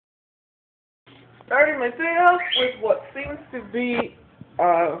starting my day off with what seems to be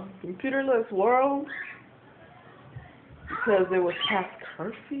a computerless world because it was past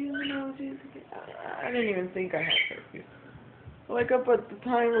curfew when I was using it. I didn't even think I had curfew. I wake up at the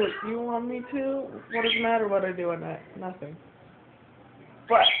time like you want me to. What does it matter what I do at night? Nothing.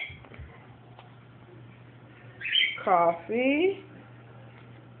 But coffee,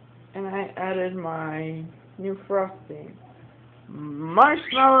 and I added my new frosting.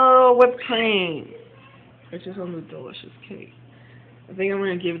 Marshmallow whipped cream, which is on the delicious cake. I think I'm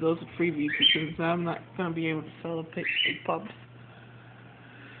going to give those a freebie because I'm not going to be able to sell the big pubs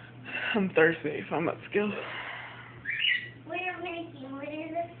on Thursday if I'm at school. What are you making? What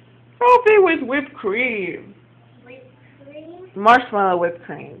is it? Coffee with whipped cream. Whipped cream? Marshmallow whipped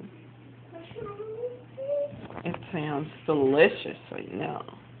cream. Marshmallow whipped cream? It sounds delicious, I know.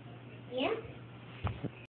 Yeah?